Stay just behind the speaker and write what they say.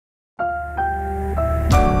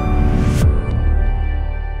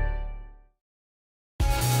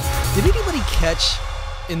catch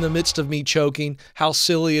in the midst of me choking how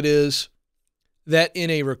silly it is that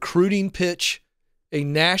in a recruiting pitch, a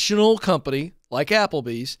national company like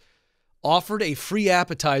Applebee's offered a free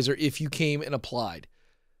appetizer if you came and applied.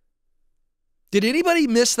 Did anybody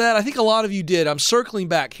miss that? I think a lot of you did. I'm circling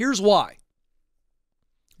back. Here's why.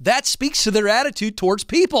 That speaks to their attitude towards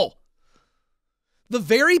people. The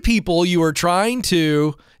very people you are trying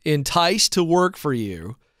to entice to work for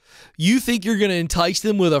you, you think you're going to entice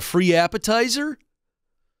them with a free appetizer?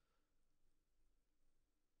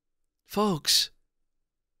 Folks,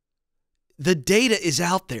 the data is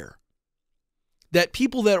out there that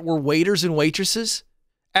people that were waiters and waitresses,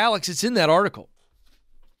 Alex, it's in that article.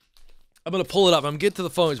 I'm going to pull it up. I'm getting to the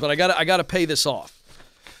phones, but I got to pay this off.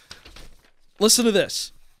 Listen to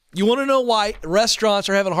this. You want to know why restaurants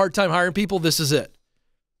are having a hard time hiring people? This is it.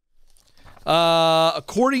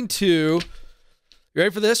 According to, you ready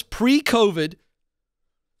for this? Pre-COVID,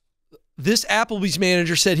 this Applebee's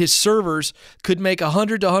manager said his servers could make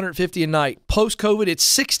 100 to 150 a night. Post-COVID, it's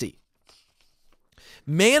 60.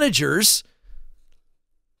 Managers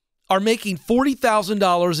are making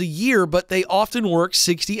 $40,000 a year, but they often work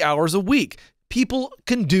 60 hours a week. People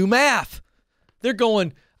can do math. They're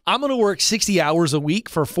going, I'm going to work 60 hours a week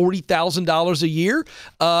for $40,000 a year?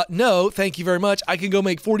 No, thank you very much. I can go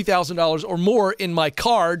make $40,000 or more in my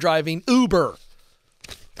car driving Uber.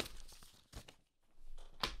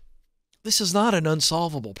 This is not an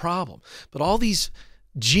unsolvable problem, but all these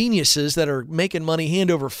geniuses that are making money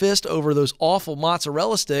hand over fist over those awful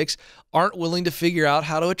mozzarella sticks aren't willing to figure out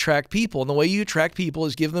how to attract people. And the way you attract people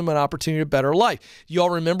is give them an opportunity to better life. You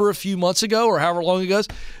all remember a few months ago or however long ago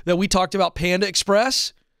that we talked about Panda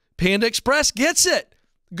Express? Panda Express gets it.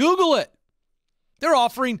 Google it. They're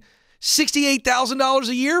offering $68,000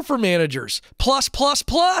 a year for managers, plus,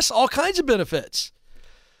 all kinds of benefits.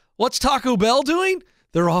 What's Taco Bell doing?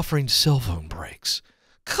 They're offering cell phone breaks.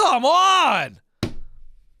 Come on!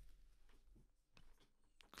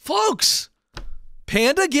 Folks,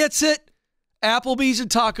 Panda gets it. Applebee's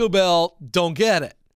and Taco Bell don't get it.